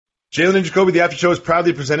Jalen and Jacoby, the After Show is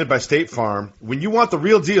proudly presented by State Farm. When you want the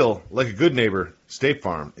real deal, like a good neighbor, State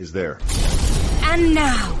Farm is there. And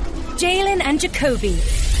now, Jalen and Jacoby.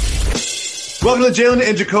 Welcome to the Jalen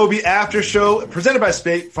and Jacoby After Show, presented by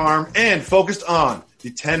State Farm and focused on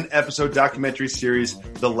the 10-episode documentary series,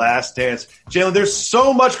 The Last Dance. Jalen, there's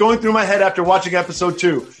so much going through my head after watching episode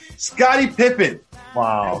 2. Scottie Pippen.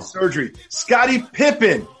 Wow. Surgery. Scottie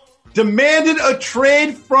Pippen demanded a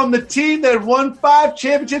trade from the team that had won 5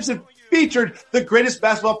 championships and featured the greatest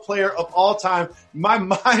basketball player of all time. My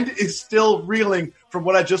mind is still reeling from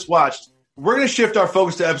what I just watched. We're going to shift our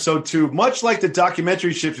focus to episode 2, much like the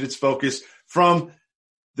documentary shifted its focus from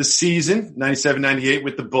the season, 97-98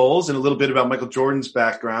 with the Bulls, and a little bit about Michael Jordan's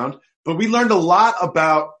background. But we learned a lot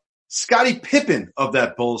about Scottie Pippen of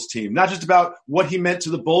that Bulls team, not just about what he meant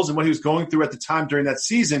to the Bulls and what he was going through at the time during that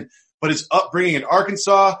season, but his upbringing in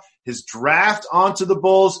Arkansas, his draft onto the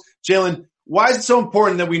Bulls. Jalen, why is it so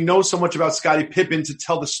important that we know so much about Scottie Pippen to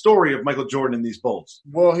tell the story of Michael Jordan and these Bulls?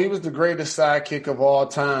 Well, he was the greatest sidekick of all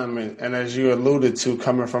time. And as you alluded to,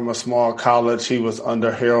 coming from a small college, he was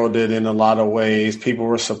under-heralded in a lot of ways. People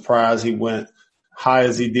were surprised he went high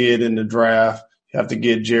as he did in the draft. You have to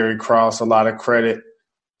give Jerry Krause a lot of credit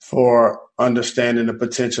for understanding the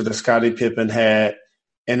potential that Scottie Pippen had.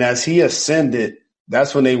 And as he ascended,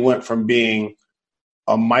 that's when they went from being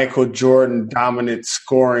a Michael Jordan dominant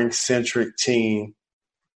scoring centric team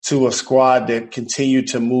to a squad that continued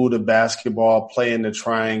to move the basketball, play in the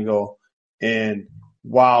triangle. And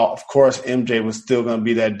while, of course, MJ was still going to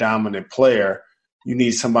be that dominant player, you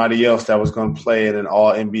need somebody else that was going to play at an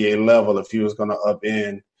all NBA level if he was going to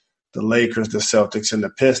upend the Lakers, the Celtics, and the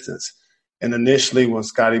Pistons. And initially when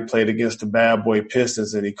Scottie played against the bad boy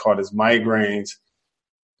Pistons and he caught his migraines,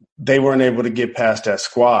 they weren't able to get past that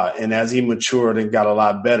squad. And as he matured and got a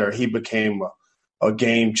lot better, he became a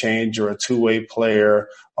game changer, a two-way player,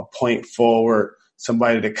 a point forward,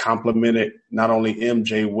 somebody that complemented not only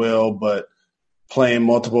MJ well, but playing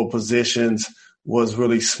multiple positions, was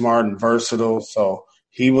really smart and versatile. So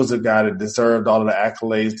he was a guy that deserved all of the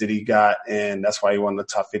accolades that he got, and that's why he won the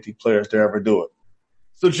top 50 players to ever do it.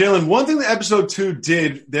 So, Jalen, one thing that episode 2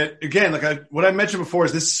 did that, again, what I mentioned before,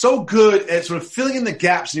 is this is so good at sort of filling in the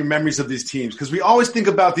gaps in your memories of these teams, because we always think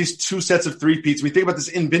about these 2 sets of three-peats. We think about this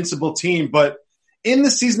invincible team, but in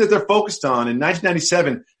the season that they're focused on, in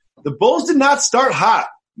 1997, the Bulls did not start hot.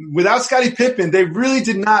 Without Scottie Pippen, they really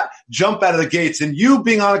did not jump out of the gates. And you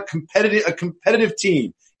being on a competitive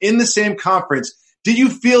team in the same conference, did you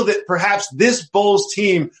feel that perhaps this Bulls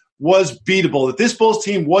team was beatable, that this Bulls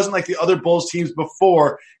team wasn't like the other Bulls teams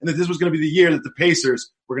before, and that this was going to be the year that the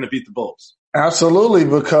Pacers were going to beat the Bulls? Absolutely,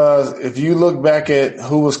 because if you look back at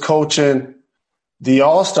who was coaching the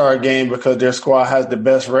All-Star game, because their squad has the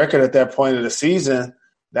best record at that point of the season,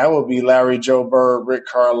 that would be Larry Joe Bird, Rick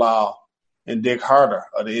Carlisle, and Dick Harder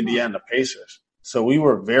of the Indiana Pacers. So we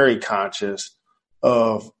were very conscious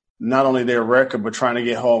of not only their record, but trying to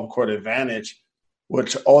get home court advantage,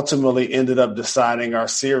 which ultimately ended up deciding our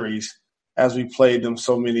series as we played them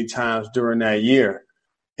so many times during that year.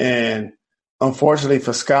 And unfortunately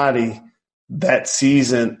for Scottie, that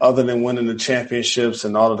season, other than winning the championships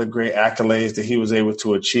and all of the great accolades that he was able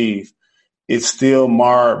to achieve, it's still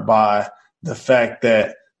marred by the fact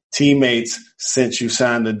that teammates, since you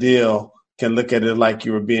signed the deal, can look at it like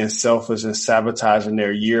you were being selfish and sabotaging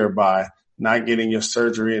their year by not getting your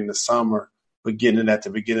surgery in the summer, but getting it at the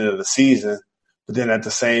beginning of the season. But then at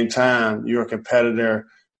the same time, you're a competitor.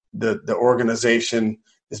 The organization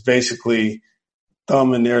is basically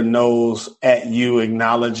thumbing their nose at you,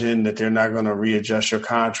 acknowledging that they're not going to readjust your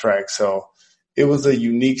contract. So it was a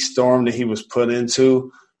unique storm that he was put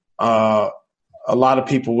into. A lot of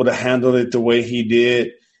people would have handled it the way he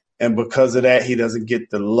did. And because of that, he doesn't get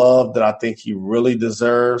the love that I think he really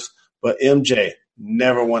deserves. But MJ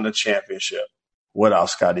never won a championship without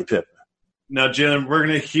Scottie Pippen. Now, Jalen, we're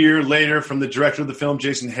going to hear later from the director of the film,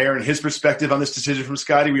 Jason Hehir, and his perspective on this decision from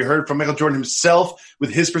Scottie. We heard from Michael Jordan himself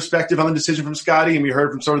with his perspective on the decision from Scottie, and we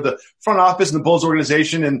heard from sort of the front office and the Bulls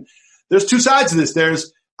organization. And there's 2 sides to this.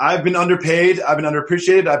 There's, I've been underpaid, I've been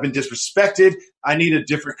underappreciated, I've been disrespected, I need a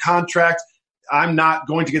different contract, I'm not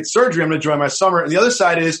going to get surgery, I'm going to enjoy my summer. And the other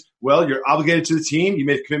side is, well, you're obligated to the team, you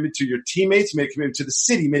made a commitment to your teammates, you made a commitment to the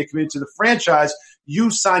city, you made a commitment to the franchise,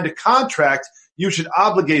 you signed a contract. You should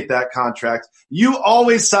obligate that contract. You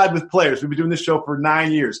always side with players. We've been doing this show for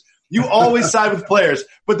 9 years. You always side with players.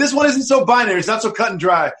 But this one isn't so binary. It's not so cut and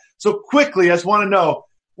dry. So quickly, I just want to know,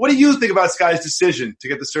 what do you think about Scottie's decision to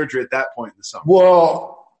get the surgery at that point in the summer?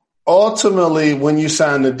 Well, ultimately, when you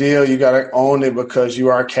sign the deal, you got to own it because you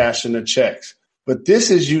are cashing the checks. But this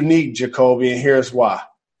is unique, Jacoby, and here's why.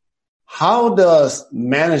 how does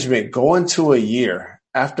management go into a year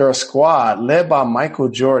after a squad led by Michael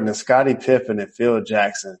Jordan and Scottie Pippen and Phil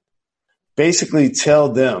Jackson basically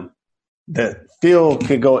tell them that Phil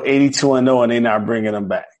could go 82-0 and they're not bringing him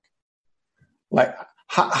back? Like,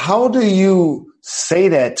 how do you say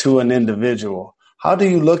that to an individual? How do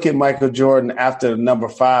you look at Michael Jordan after number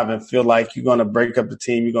 5 and feel like you're going to break up the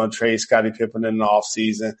team, you're going to trade Scottie Pippen in the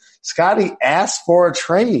offseason? Scottie asked for a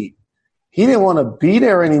trade. He didn't want to be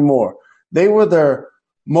there anymore. They were their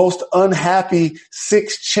most unhappy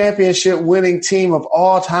 6 championship winning team of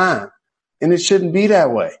all time, and it shouldn't be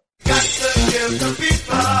that way. Got to give the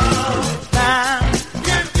people time.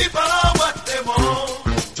 Give people what they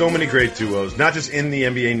want. So many great duos, not just in the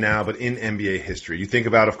NBA now, but in NBA history. You think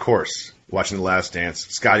about, of course, watching The Last Dance,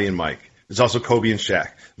 Scottie and Mike. There's also Kobe and Shaq,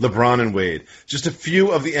 LeBron and Wade. Just a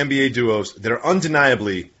few of the NBA duos that are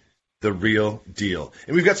undeniably the real deal.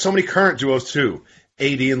 And we've got so many current duos, too.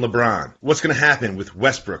 AD and LeBron. What's going to happen with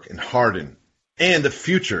Westbrook and Harden? And the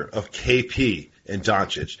future of KP and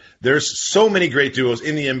Doncic. There's so many great duos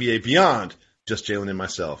in the NBA beyond just Jalen and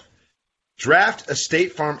myself. Draft a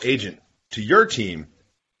State Farm agent to your team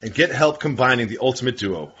and get help combining the ultimate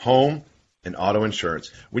duo, home and auto insurance.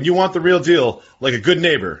 When you want the real deal, like a good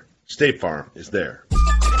neighbor, State Farm is there.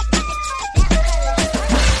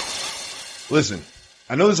 Listen,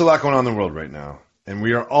 I know there's a lot going on in the world right now, and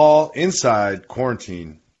we are all inside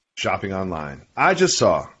quarantine shopping online. I just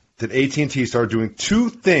saw that AT&T started doing 2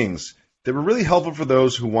 things that were really helpful for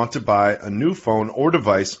those who want to buy a new phone or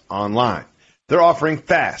device online. They're offering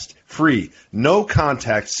fast, free,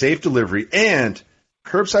 no-contact, safe delivery, and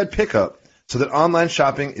curbside pickup so that online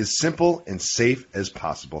shopping is simple and safe as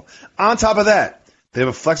possible. On top of that, they have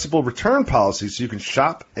a flexible return policy so you can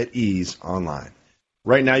shop at ease online.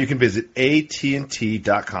 Right now, you can visit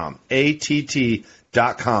AT&T.com,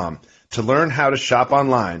 ATT.com, to learn how to shop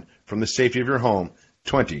online from the safety of your home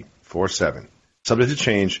 24/7. Subject to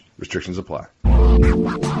change. Restrictions apply.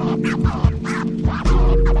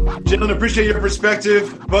 Jalen, appreciate your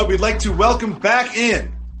perspective, but we'd like to welcome back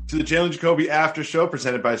in to the Jalen Jacoby After Show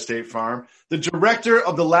presented by State Farm, the director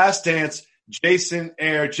of The Last Dance, Jason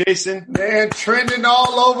Hehir. Jason. Man, trending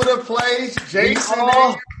all over the place. Jason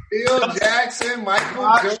Hehir, Phil Jackson,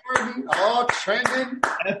 Michael Jordan, all trending.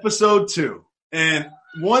 Episode 2. And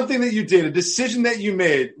one thing that you did, a decision that you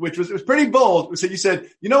made, which was pretty bold, was that you said,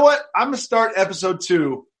 you know what, I'm going to start episode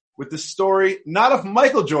 2 with the story, not of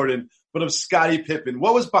Michael Jordan, but of Scottie Pippen.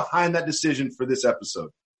 What was behind that decision for this episode?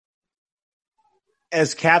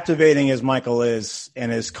 As captivating as Michael is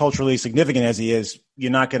and as culturally significant as he is,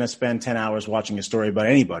 you're not going to spend 10 hours watching a story about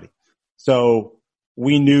anybody. So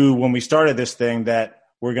we knew when we started this thing that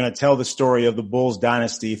we're going to tell the story of the Bulls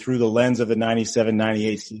dynasty through the lens of the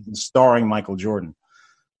 97-98 season starring Michael Jordan.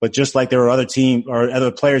 But just like there are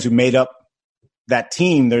other players who made up that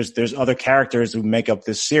team, there's other characters who make up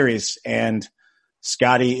this series. And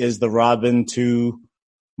Scottie is the Robin to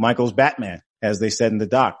Michael's Batman, as they said in the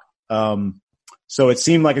doc. So it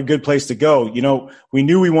seemed like a good place to go. You know, we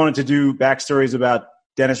knew we wanted to do backstories about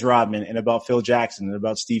Dennis Rodman and about Phil Jackson and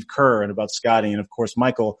about Steve Kerr and about Scottie and, of course,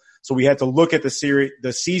 Michael. So we had to look at the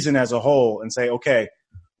season as a whole and say, okay,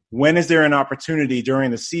 when is there an opportunity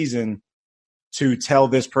during the season to tell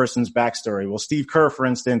this person's backstory? Well, Steve Kerr, for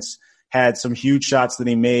instance, had some huge shots that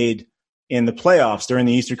he made in the playoffs during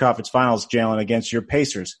the Eastern Conference Finals, Jalen, against your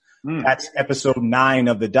Pacers. That's episode 9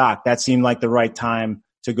 of the doc. That seemed like the right time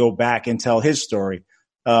to go back and tell his story.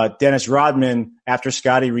 Dennis Rodman, after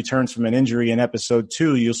Scottie returns from an injury in episode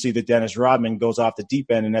 2, you'll see that Dennis Rodman goes off the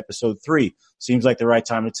deep end in episode 3. Seems like the right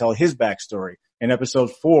time to tell his backstory. In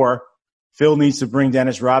episode 4, Phil needs to bring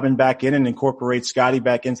Dennis Rodman back in and incorporate Scottie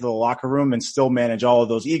back into the locker room and still manage all of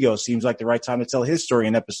those egos. Seems like the right time to tell his story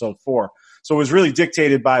in episode 4. So it was really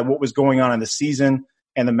dictated by what was going on in the season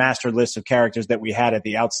and the master list of characters that we had at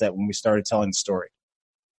the outset when we started telling the story.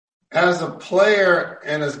 As a player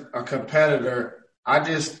and as a competitor,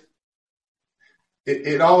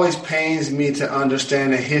 it always pains me to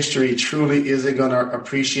understand that history truly isn't going to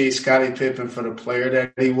appreciate Scottie Pippen for the player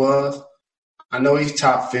that he was. I know he's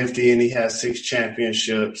top 50 and he has 6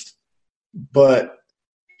 championships, but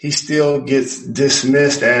he still gets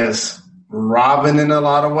dismissed as Robin in a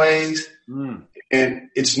lot of ways. And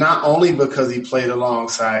it's not only because he played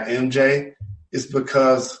alongside MJ, it's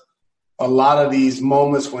because a lot of these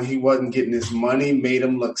moments when he wasn't getting his money made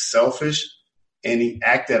him look selfish and he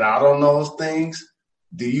acted out on those things.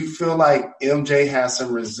 Do you feel like MJ has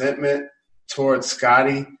some resentment towards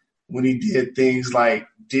Scottie when he did things like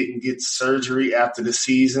didn't get surgery after the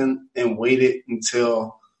season and waited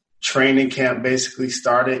until training camp basically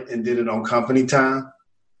started and did it on company time?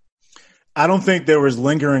 I don't think there was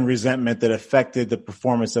lingering resentment that affected the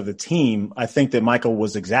performance of the team. I think that Michael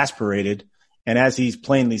was exasperated. And as he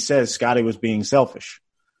plainly says, Scottie was being selfish.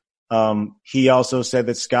 He also said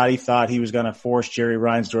that Scottie thought he was going to force Jerry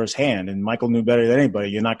Reinsdorf's hand. And Michael knew better than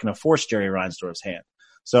anybody, you're not going to force Jerry Reinsdorf's hand.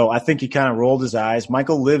 So I think he kind of rolled his eyes.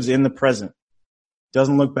 Michael lives in the present,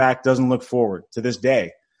 doesn't look back, doesn't look forward to this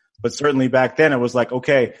day. But certainly back then it was like,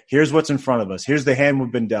 okay, here's what's in front of us. Here's the hand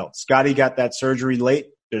we've been dealt. Scottie got that surgery late.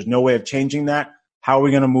 There's no way of changing that. How are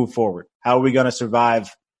we going to move forward? How are we going to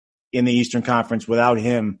survive in the Eastern Conference without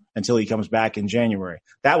him until he comes back in January?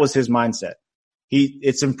 That was his mindset.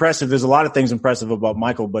 It's impressive. There's a lot of things impressive about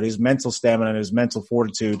Michael, but his mental stamina and his mental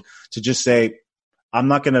fortitude to just say, I'm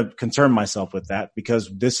not going to concern myself with that because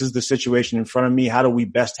this is the situation in front of me. How do we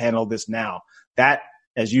best handle this now? That,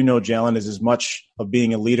 as you know, Jalen, is as much of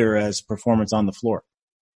being a leader as performance on the floor.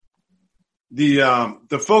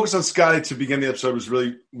 The focus on Scottie to begin the episode was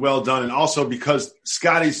really well done. And also because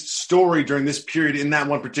Scottie's story during this period in that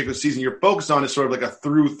one particular season, you're focused on is sort of like a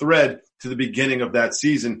through thread to the beginning of that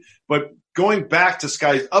season. But going back to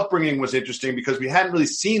Scottie's upbringing was interesting because we hadn't really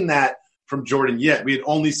seen that from Jordan yet. We had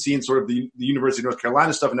only seen sort of the University of North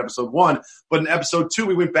Carolina stuff in episode 1. But in episode 2,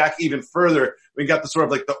 we went back even further. We got the sort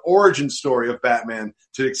of like the origin story of Batman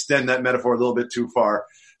to extend that metaphor a little bit too far.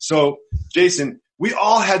 So, Jason, we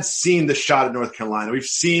all had seen the shot at North Carolina. We've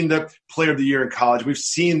seen the player of the year in college. We've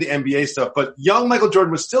seen the NBA stuff. But young Michael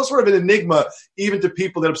Jordan was still sort of an enigma, even to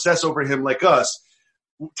people that obsess over him like us.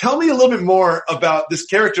 Tell me a little bit more about this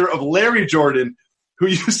character of Larry Jordan, who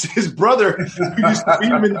used his brother, who used to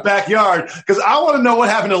beat him in the backyard. Because I want to know what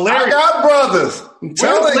happened to Larry. I got brothers.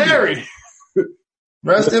 Where's Larry?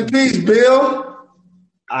 Rest in peace, Bill.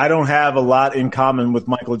 I don't have a lot in common with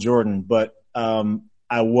Michael Jordan, but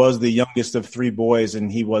I was the youngest of 3 boys,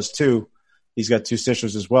 and he was 2. He's got 2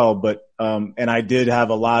 sisters as well. But and I did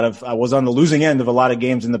have I was on the losing end of a lot of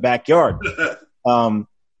games in the backyard.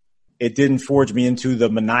 It didn't forge me into the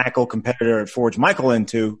maniacal competitor it forged Michael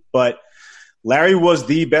into, but Larry was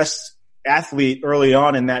the best athlete early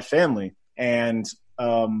on in that family. And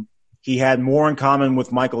he had more in common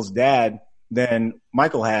with Michael's dad than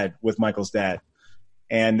Michael had with Michael's dad.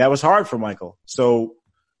 And that was hard for Michael. So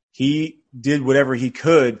he did whatever he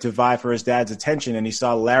could to vie for his dad's attention, and he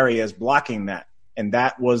saw Larry as blocking that. And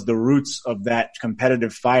that was the roots of that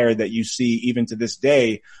competitive fire that you see even to this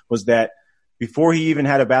day, was that before he even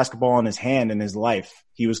had a basketball in his hand in his life,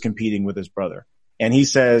 he was competing with his brother. And he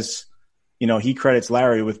says, he credits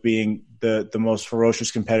Larry with being the most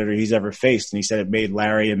ferocious competitor he's ever faced. And he said it made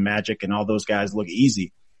Larry and Magic and all those guys look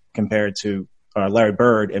easy compared to Larry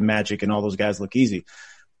Bird and Magic and all those guys look easy.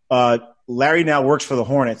 Larry now works for the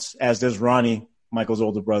Hornets, as does Ronnie, Michael's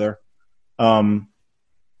older brother. But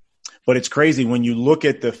it's crazy when you look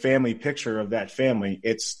at the family picture of that family.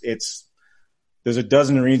 There's a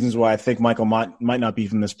dozen reasons why I think Michael might not be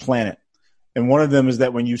from this planet. And one of them is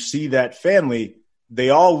that when you see that family, they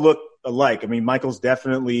all look alike. I mean, Michael's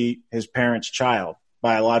definitely his parents' child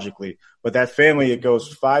biologically, but that family, it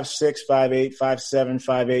goes 5'6", 5'8", 5'7",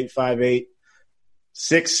 5'8", 5'8",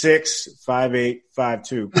 6'6", 5'8",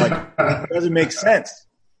 5'2". Like, it doesn't make sense.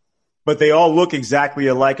 But they all look exactly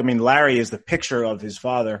alike. I mean, Larry is the picture of his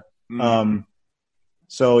father.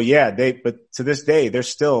 So yeah, but to this day, there's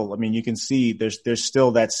still, you can see there's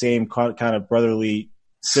still that same kind of brotherly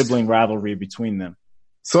sibling rivalry between them.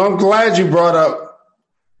 So I'm glad you brought up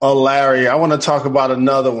Larry. I want to talk about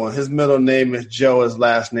another one. His middle name is Joe. His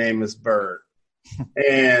last name is Bird.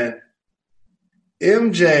 And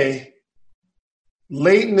MJ,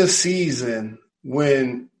 late in the season,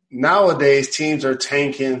 when nowadays teams are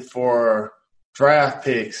tanking for draft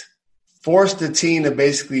picks, forced the team to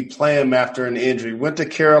basically play him after an injury. Went to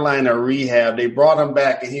Carolina rehab. They brought him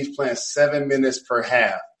back, and he's playing 7 minutes per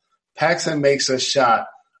half. Paxson makes a shot.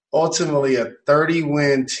 Ultimately, a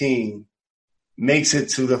 30-win team makes it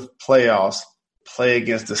to the playoffs, play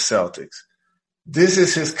against the Celtics. This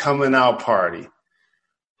is his coming out party.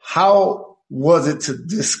 How was it to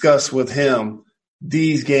discuss with him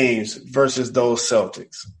these games versus those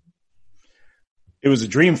Celtics? It was a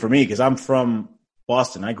dream for me because I'm from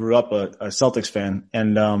Boston. I grew up a Celtics fan,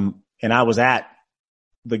 and I was at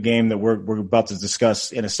the game that we're about to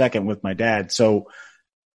discuss in a second with my dad. So,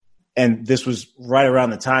 and this was right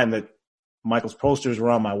around the time that Michael's posters were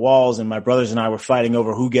on my walls, and my brothers and I were fighting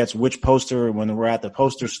over who gets which poster when we're at the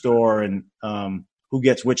poster store, and who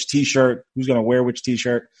gets which T-shirt, who's going to wear which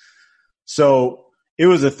T-shirt. So it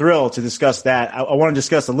was a thrill to discuss that. I want to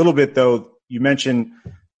discuss a little bit, though. You mentioned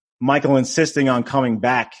Michael insisting on coming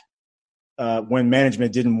back when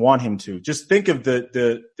management didn't want him to. Just think of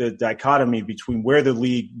the dichotomy between where the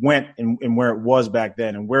league went and where it was back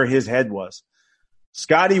then and where his head was.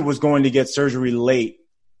 Scottie was going to get surgery late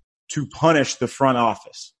to punish the front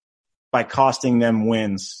office by costing them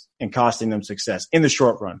wins and costing them success in the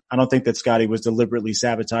short run. I don't think that Scottie was deliberately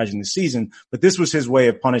sabotaging the season, but this was his way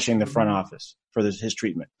of punishing the front office for his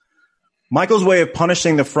treatment. Michael's way of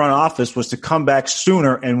punishing the front office was to come back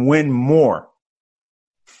sooner and win more.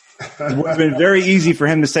 It would have been very easy for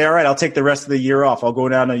him to say, all right, I'll take the rest of the year off. I'll go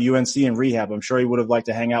down to UNC and rehab. I'm sure he would have liked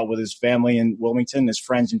to hang out with his family in Wilmington, his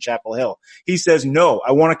friends in Chapel Hill. He says, no,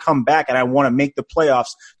 I want to come back and I want to make the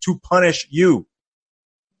playoffs to punish you.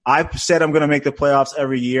 I've said I'm going to make the playoffs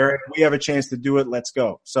every year. We have a chance to do it. Let's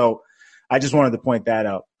go. So I just wanted to point that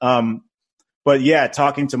out. But yeah,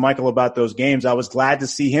 talking to Michael about those games, I was glad to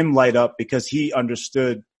see him light up because he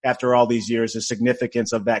understood after all these years the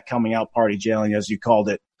significance of that coming out party, Jalen, as you called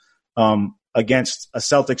it. Against a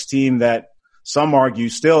Celtics team that some argue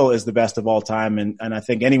still is the best of all time. And I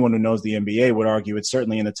think anyone who knows the NBA would argue it's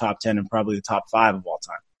certainly in the top 10 and probably the top 5 of all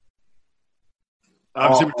time.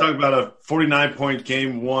 Obviously, we're talking about a 49-point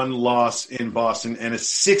Game 1 loss in Boston and a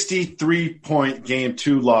 63-point Game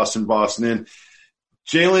 2 loss in Boston. And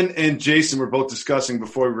Jalen and Jason were both discussing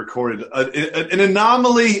before we recorded an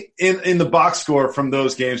anomaly in the box score from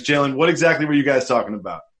those games. Jalen, what exactly were you guys talking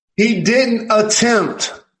about? He didn't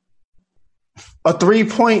attempt a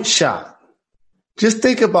 3-point shot. Just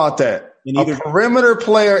think about that. A perimeter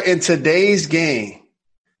player in today's game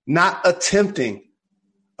not attempting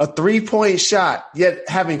a 3-point shot, yet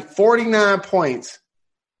having 49 points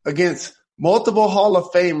against multiple Hall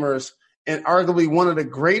of Famers and arguably one of the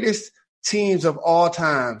greatest teams of all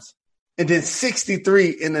times, and then 63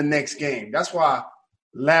 in the next game. That's why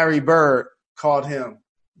Larry Bird called him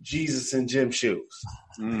Jesus in gym shoes.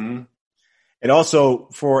 Mm-hmm. And also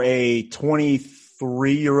for a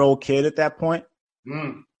 23-year-old kid at that point,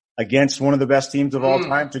 against one of the best teams of all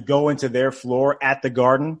time, to go into their floor at the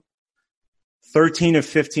Garden, 13 of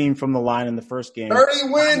 15 from the line in the first game.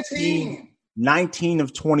 30-win team. 19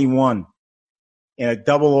 of 21 in a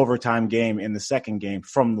double overtime game in the second game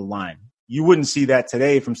from the line. You wouldn't see that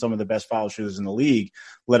today from some of the best foul shooters in the league,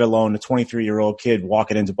 let alone a 23-year-old kid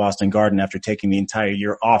walking into Boston Garden after taking the entire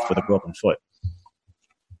year off with a broken foot.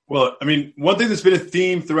 Well, I mean, one thing that's been a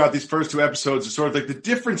theme throughout these first 2 episodes is sort of like the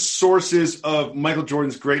different sources of Michael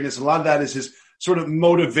Jordan's greatness. A lot of that is his sort of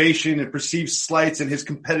motivation and perceived slights and his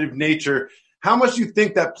competitive nature. How much do you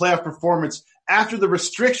think that playoff performance after the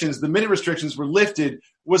restrictions, the minute restrictions were lifted,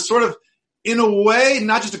 was sort of, in a way,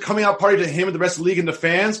 not just a coming out party to him and the rest of the league and the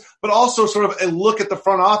fans, but also sort of a look at the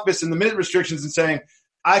front office and the minute restrictions and saying,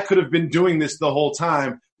 I could have been doing this the whole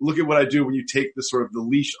time. Look at what I do when you take the sort of the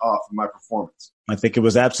leash off of my performance. I think it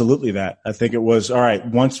was absolutely that. I think it was, all right,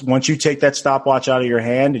 once you take that stopwatch out of your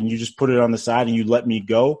hand and you just put it on the side and you let me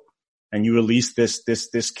go and you release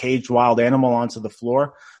this caged wild animal onto the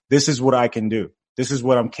floor, this is what I can do. This is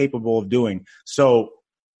what I'm capable of doing. So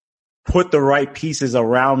put the right pieces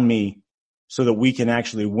around me so that we can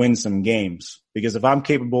actually win some games. Because if I'm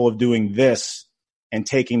capable of doing this and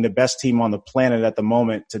taking the best team on the planet at the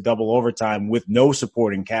moment to double overtime with no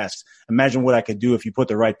supporting cast, imagine what I could do if you put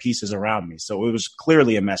the right pieces around me. So it was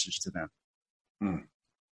clearly a message to them.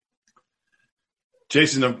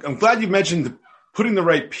 Jason, I'm glad you mentioned putting the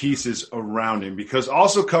right pieces around him, because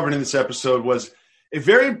also covered in this episode was a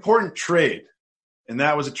very important trade. And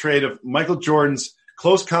that was a trade of Michael Jordan's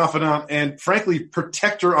close confidant and, frankly,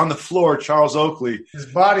 protector on the floor, Charles Oakley. His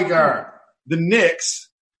bodyguard. The Knicks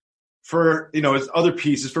for, his other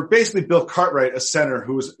pieces, for basically Bill Cartwright, a center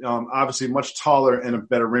who was obviously much taller and a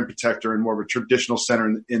better rim protector and more of a traditional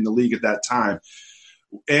center in the league at that time.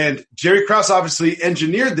 And Jerry Krause obviously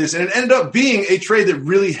engineered this, and it ended up being a trade that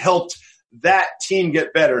really helped that team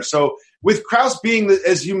get better. So with Krause being,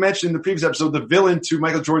 as you mentioned in the previous episode, the villain to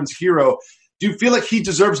Michael Jordan's hero, do you feel like he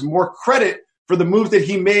deserves more credit for the moves that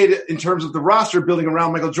he made in terms of the roster building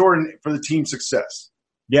around Michael Jordan for the team's success?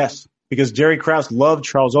 Yes, because Jerry Krause loved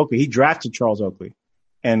Charles Oakley. He drafted Charles Oakley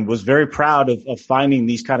and was very proud of finding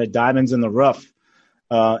these kind of diamonds in the rough.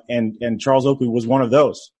 And Charles Oakley was one of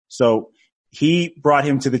those. So he brought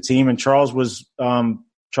him to the team, and Charles was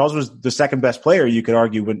the second best player, you could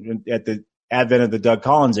argue, at the advent of the Doug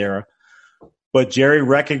Collins era. But Jerry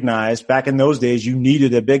recognized back in those days you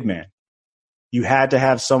needed a big man. You had to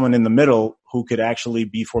have someone in the middle who could actually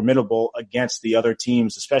be formidable against the other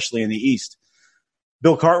teams, especially in the East.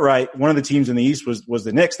 Bill Cartwright, one of the teams in the East was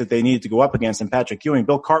the Knicks that they needed to go up against, and Patrick Ewing.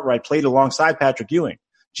 Bill Cartwright played alongside Patrick Ewing.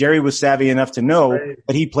 Jerry was savvy enough to know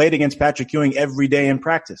that he played against Patrick Ewing every day in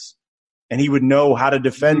practice, and he would know how to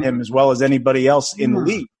defend him as well as anybody else in the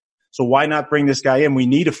league. So why not bring this guy in? We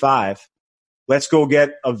need a 5. Let's go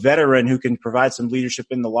get a veteran who can provide some leadership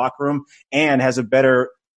in the locker room and has a better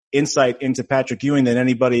insight into Patrick Ewing than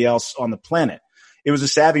anybody else on the planet. It was a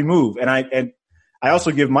savvy move. And I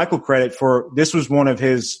also give Michael credit for, this was one of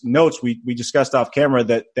his notes. We discussed off camera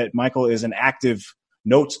that Michael is an active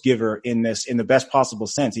notes giver in this, in the best possible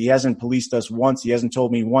sense. He hasn't policed us once. He hasn't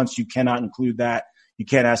told me once, you cannot include that. You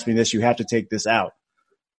can't ask me this. You have to take this out.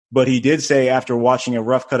 But he did say after watching a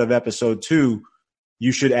rough cut of episode 2,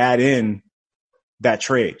 you should add in that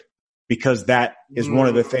trade, because that is one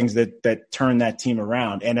of the things that turned that team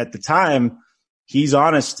around. And at the time, he's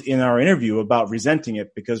honest in our interview about resenting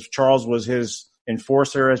it, because Charles was his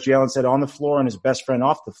enforcer, as Jalen said, on the floor, and his best friend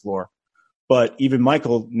off the floor. But even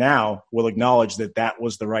Michael now will acknowledge that that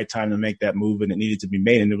was the right time to make that move, and it needed to be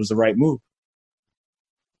made, and it was the right move.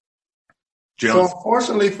 So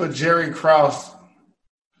unfortunately for Jerry Krause,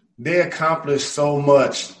 they accomplished so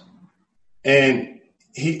much, and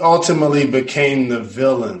he ultimately became the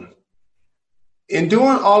villain. In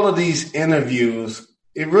doing all of these interviews,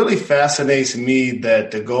 it really fascinates me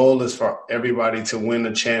that the goal is for everybody to win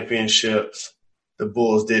the championships. The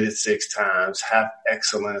Bulls did it 6 times, have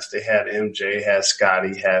excellence. They had MJ, had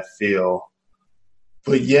Scottie, had Phil.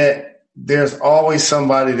 But yet there's always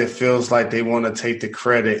somebody that feels like they want to take the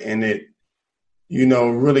credit, and it,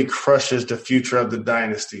 really crushes the future of the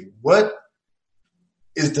dynasty. What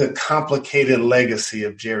is the complicated legacy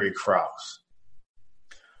of Jerry Krause?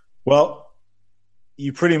 Well,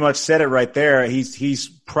 you pretty much said it right there. He's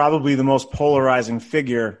probably the most polarizing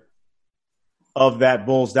figure of that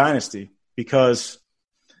Bulls dynasty, because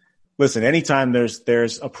listen, anytime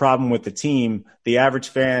there's a problem with the team, the average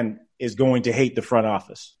fan is going to hate the front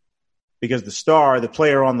office, because the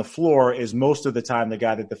player on the floor, is most of the time the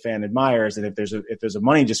guy that the fan admires. And if there's a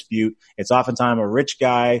money dispute, it's oftentimes a rich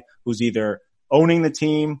guy who's either owning the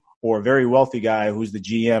team or a very wealthy guy who's the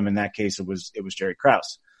GM. In that case, it was Jerry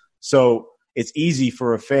Krause. So it's easy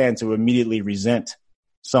for a fan to immediately resent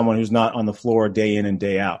someone who's not on the floor day in and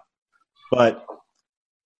day out. But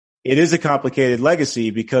it is a complicated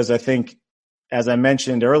legacy, because I think, as I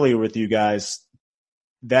mentioned earlier with you guys,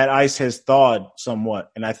 that ice has thawed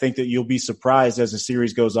somewhat. And I think that you'll be surprised as the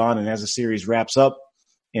series goes on and as the series wraps up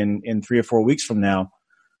in 3 or 4 weeks from now,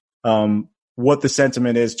 what the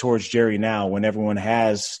sentiment is towards Jerry now, when everyone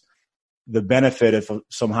has the benefit of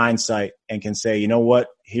some hindsight and can say, you know what,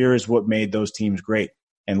 here is what made those teams great,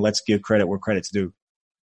 and let's give credit where credit's due.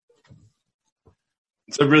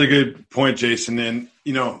 It's a really good point, Jason. And,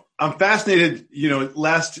 I'm fascinated,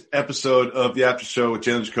 last episode of the After Show with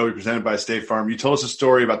Jalen Jacoby presented by State Farm, you told us a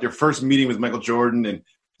story about your first meeting with Michael Jordan and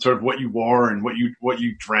sort of what you wore and what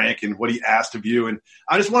you drank and what he asked of you. And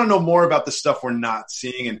I just want to know more about the stuff we're not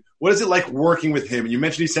seeing. And what is it like working with him? And you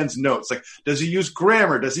mentioned he sends notes. Like, does he use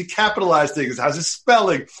grammar? Does he capitalize things? How's his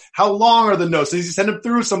spelling? How long are the notes? Does he send them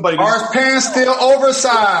through somebody? Are his pants still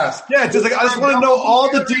oversized? Yeah, I just want to know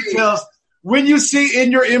all the details. When you see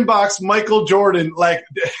in your inbox Michael Jordan, like,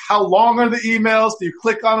 how long are the emails? Do you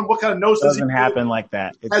click on them? What kind of notes does he do? It doesn't happen like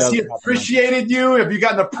that. Has he appreciated you? Have you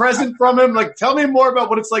gotten a present from him? Like, tell me more about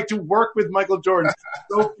what it's like to work with Michael Jordan.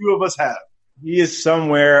 So few of us have. He is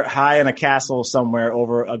somewhere high in a castle somewhere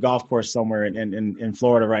over a golf course somewhere in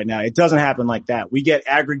Florida right now. It doesn't happen like that. We get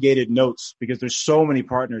aggregated notes because there's so many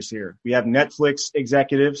partners here. We have Netflix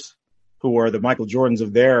executives who are the Michael Jordans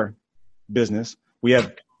of their business. We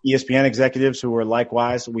have ESPN executives who are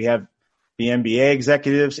likewise. We have the NBA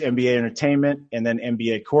executives, NBA Entertainment, and then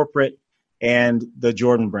NBA Corporate, and the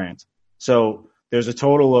Jordan brand. So there's a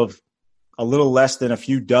total of a little less than a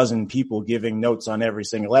few dozen people giving notes on every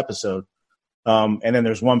single episode. And then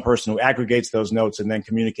there's one person who aggregates those notes and then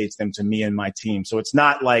communicates them to me and my team. So it's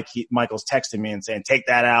not like Michael's texting me and saying, take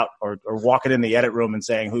that out, or walking in the edit room and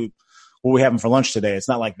saying, what are we having for lunch today? It's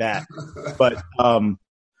not like that. But,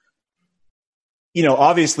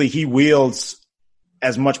 obviously he wields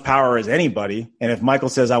as much power as anybody. And if Michael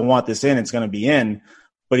says, I want this in, it's going to be in.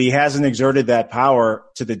 But he hasn't exerted that power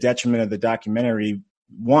to the detriment of the documentary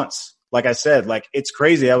once. Like I said, it's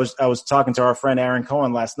crazy. I was talking to our friend Aaron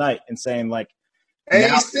Cohen last night and saying, hey,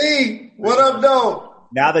 Steve, what up, though?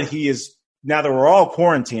 Now that we're all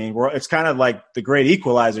quarantined, it's kind of like the great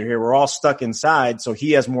equalizer here. We're all stuck inside, so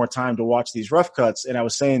he has more time to watch these rough cuts. And I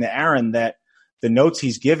was saying to Aaron that the notes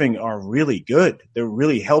he's giving are really good. They're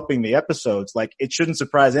really helping the episodes. It shouldn't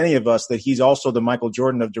surprise any of us that he's also the Michael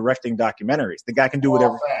Jordan of directing documentaries. The guy can do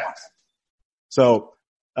whatever he wants. So,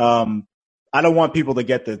 I don't want people to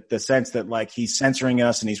get the sense that he's censoring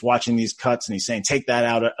us and he's watching these cuts and he's saying, take that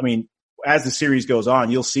out. I mean, as the series goes on,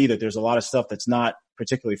 you'll see that there's a lot of stuff that's not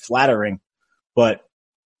particularly flattering, but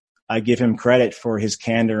I give him credit for his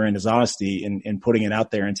candor and his honesty in putting it out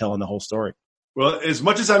there and telling the whole story. Well, as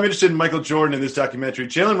much as I'm interested in Michael Jordan in this documentary,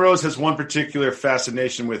 Jalen Rose has one particular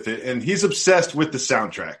fascination with it, and he's obsessed with the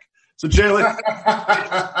soundtrack. So, Jalen,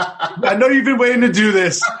 I know you've been waiting to do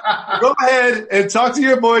this. Go ahead and talk to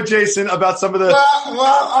your boy Jason about some of the.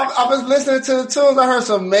 I was listening to the tunes. I heard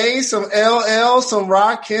some May, some LL, some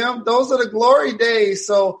Rakim. Those are the glory days.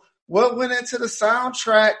 So, what went into the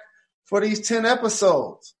soundtrack for these 10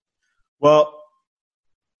 episodes? Well,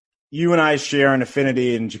 you and I share an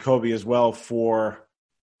affinity, and Jacoby as well, for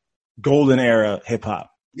golden era hip hop.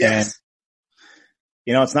 Yes. And,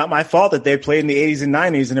 it's not my fault that they played in the 80s and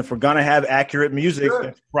 90s. And if we're going to have accurate music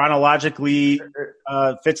that chronologically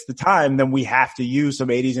fits the time, then we have to use some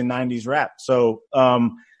 80s and 90s rap. So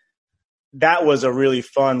that was a really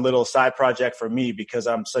fun little side project for me because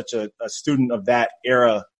I'm such a student of that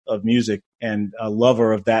era of music and a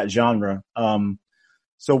lover of that genre.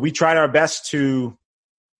 So we tried our best to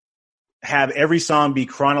have every song be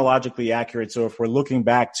chronologically accurate. So if we're looking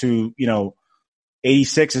back to,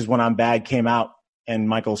 86 is when I'm Bad came out and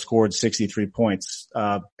Michael scored 63 points.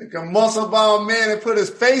 Like a muscle bound man and put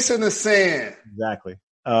his face in the sand. Exactly.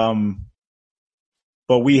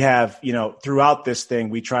 But we have, throughout this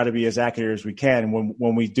thing, we try to be as accurate as we can.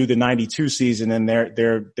 When we do the 92 season and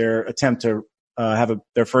their attempt to have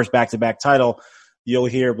their first back-to-back title, you'll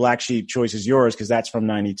hear Black Sheep, Choice Is Yours, because that's from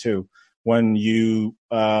 92. When you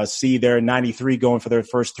see their 93 going for their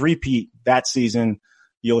first three-peat that season,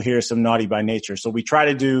 you'll hear some Naughty by Nature. So we try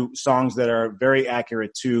to do songs that are very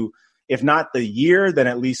accurate to, if not the year, then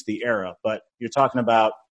at least the era. But you're talking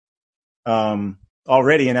about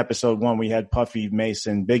already in episode 1, we had Puffy,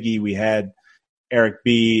 Mason, Biggie. We had Eric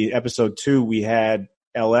B. Episode 2, we had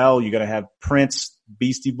LL. You're going to have Prince,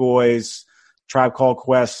 Beastie Boys, Tribe Called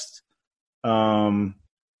Quest, Nas,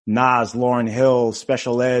 Lauryn Hill,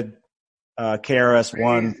 Special Ed,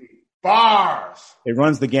 KRS-One. Bars. It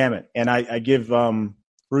runs the gamut. And I give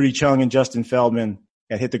Rudy Chung and Justin Feldman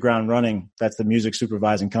at Hit the Ground Running. That's the music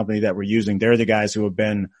supervising company that we're using. They're the guys who have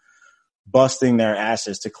been busting their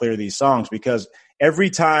asses to clear these songs because every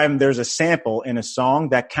time there's a sample in a song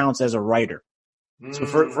that counts as a writer. So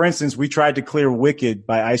for instance, we tried to clear Wicked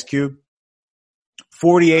by Ice Cube.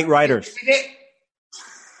 48 writers.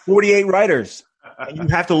 48 writers. And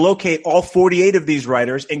you have to locate all 48 of these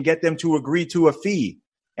writers and get them to agree to a fee.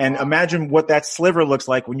 And imagine what that sliver looks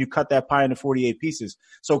like when you cut that pie into 48 pieces.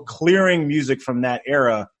 So clearing music from that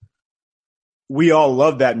era, we all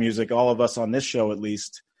love that music, all of us on this show at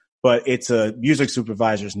least, but it's a music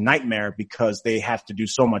supervisor's nightmare because they have to do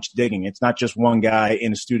so much digging. It's not just one guy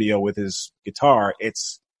in a studio with his guitar.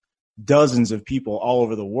 It's dozens of people all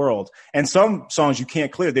over the world. And some songs you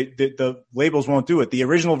can't clear. The labels won't do it. The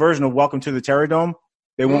original version of Welcome to the Terror Dome,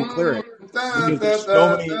 they won't clear it. You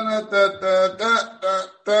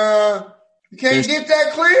can't get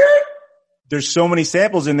that cleared? There's so many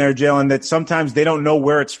samples in there, Jalen, that sometimes they don't know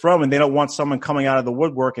where it's from and they don't want someone coming out of the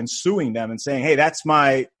woodwork and suing them and saying, hey, that's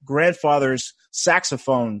my grandfather's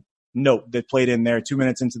saxophone note that played in there 2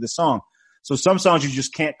 minutes into the song. So some songs you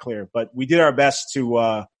just can't clear, but we did our best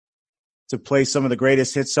to play some of the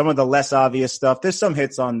greatest hits, some of the less obvious stuff. There's some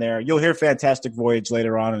hits on there. You'll hear Fantastic Voyage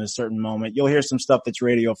later on in a certain moment. You'll hear some stuff that's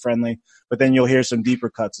radio friendly, but then you'll hear some deeper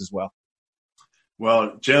cuts as well.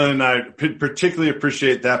 Well, Jalen and I particularly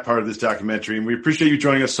appreciate that part of this documentary, and we appreciate you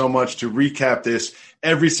joining us so much to recap this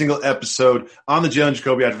every single episode on the Jalen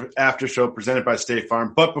Jacoby After Show presented by State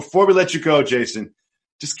Farm. But before we let you go, Jason,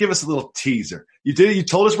 just give us a little teaser. You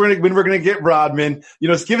told us when we're going to get Rodman.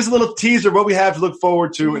 Give us a little teaser what we have to look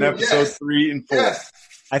forward to in episode 3 and 4. Yes.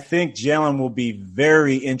 I think Jalen will be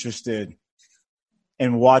very interested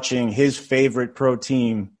in watching his favorite pro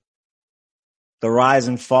team, the rise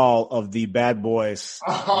and fall of the bad boys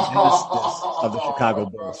of the Chicago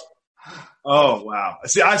Bulls. Oh, wow.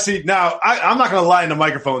 I see. Now, I'm not going to lie into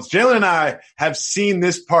microphones. Jalen and I have seen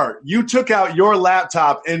this part. You took out your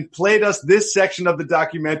laptop and played us this section of the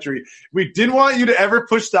documentary. We didn't want you to ever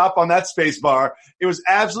push stop on that space bar. It was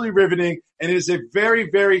absolutely riveting, and it is a very,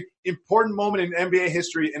 very important moment in NBA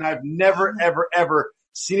history, and I've never, ever, ever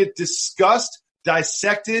seen it discussed,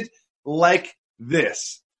 dissected like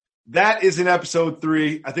this. That is in episode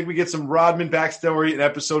 3. I think we get some Rodman backstory in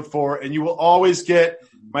episode 4, and you will always get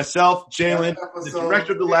myself, Jalen, the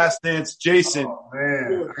director of The Last Dance, Jason. Oh,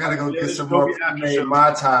 man. I got to go get some more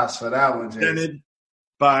my ties for that one, Jason. Presented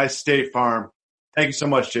by State Farm. Thank you so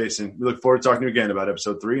much, Jason. We look forward to talking to you again about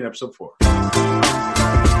episode 3 and episode 4.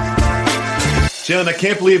 Jalen, I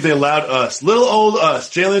can't believe they allowed us, little old us,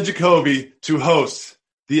 Jalen Jacoby, to host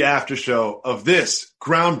the after show of this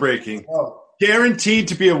groundbreaking, guaranteed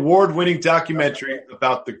to be award-winning documentary, The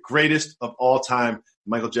about the greatest of all time,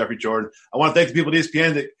 Michael Jeffrey Jordan. I want to thank the people at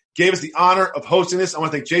ESPN that gave us the honor of hosting this. I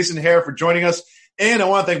want to thank Jason Hehir for joining us. And I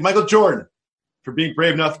want to thank Michael Jordan for being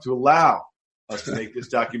brave enough to allow us to make this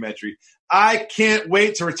documentary. I can't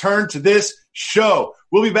wait to return to this show.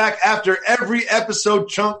 We'll be back after every episode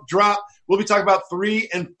chunk drop. We'll be talking about 3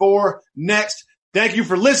 and 4 next. Thank you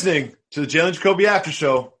for listening to the Jalen Jacoby After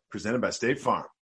Show presented by State Farm.